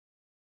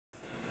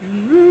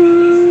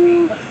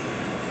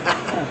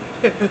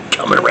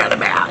Coming around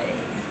about.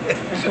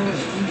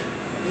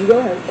 You go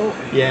ahead.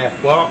 Oh.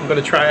 Yeah, well, I'm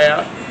going to try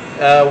out.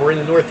 We're in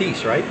the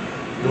Northeast, right?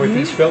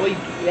 Northeast Philly?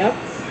 Yep.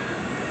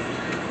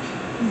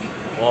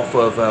 Off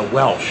of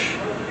Welsh.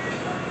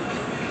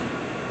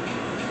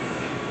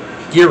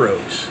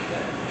 Gearo's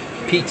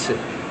Pizza.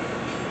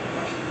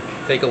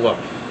 Take a look.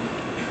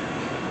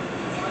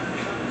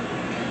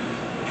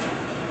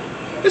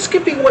 This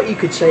could be what you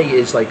could say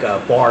is like a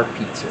bar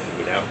pizza,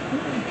 you know?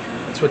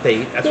 That's what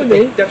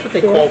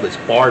they call this,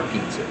 bar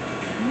pizza.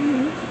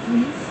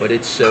 But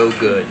it's so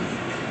good.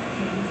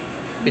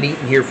 Been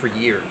eating here for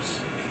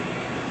years.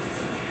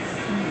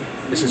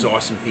 This is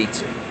awesome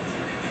pizza.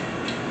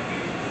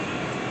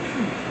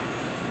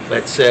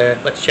 Let's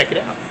check it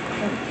out.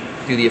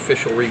 Do the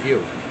official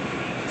review.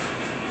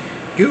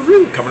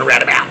 Guru coming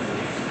around about.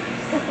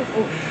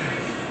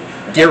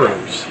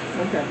 Gearo's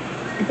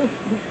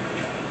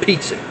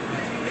Pizza.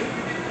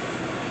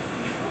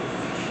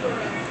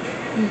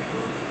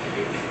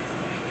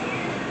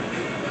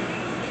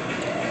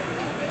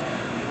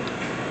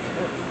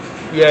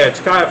 Yeah, it's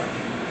got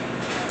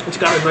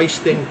a nice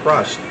thin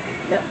crust.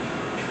 Yep.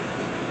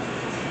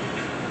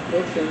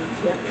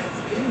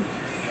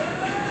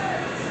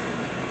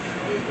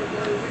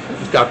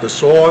 It's got the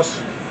sauce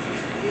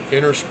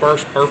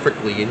interspersed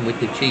perfectly in with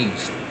the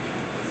cheese.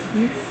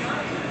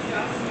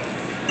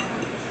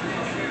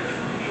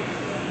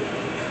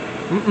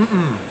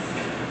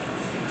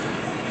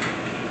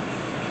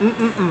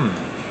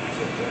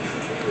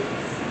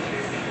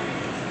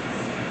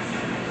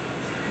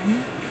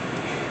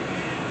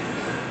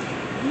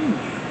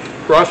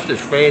 Crust is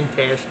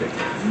fantastic.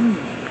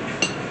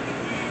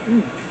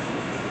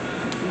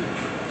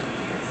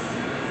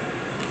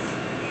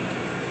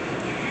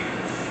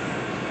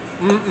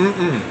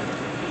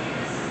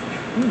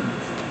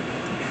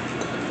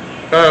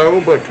 A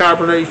little bit of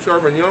Cabernet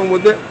Sauvignon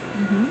with it.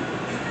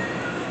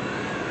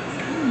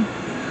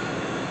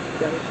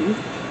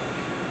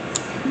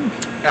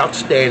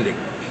 Outstanding.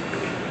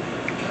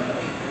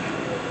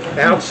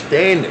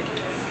 Outstanding.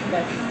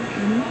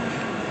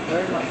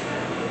 Very much.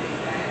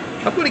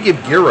 I'm going to give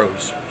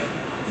Gearo's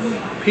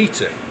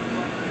Pizza.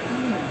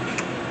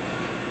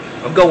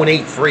 I'm going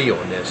 8-3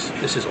 on this.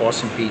 This is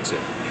awesome pizza.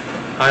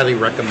 Highly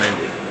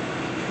recommended.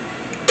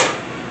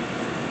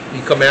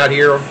 You come out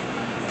here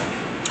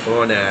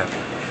on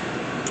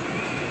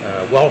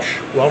Welsh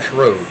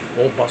Road,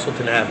 Old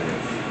Bustleton Avenue.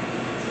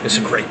 It's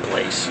a great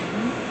place.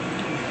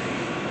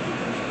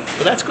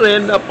 So that's going to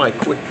end up my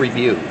quick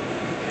review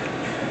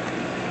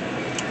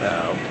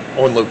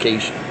on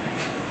location.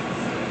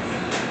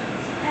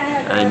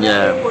 And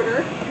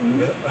order.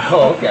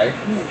 Oh, okay.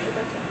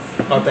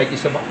 Oh, thank you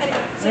so much.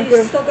 Anyway, so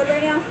you're still good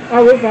right now?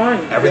 Oh, we're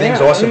fine. Everything's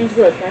awesome. Everything's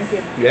good, thank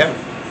you. Yeah.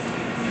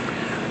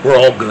 We're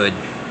all good.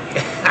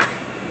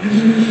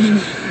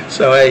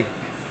 So, hey,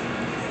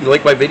 you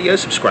like my videos?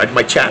 Subscribe to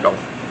my channel.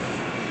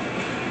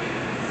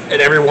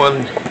 And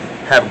everyone,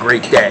 have a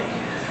great day.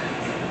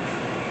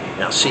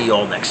 And I'll see you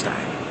all next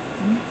time.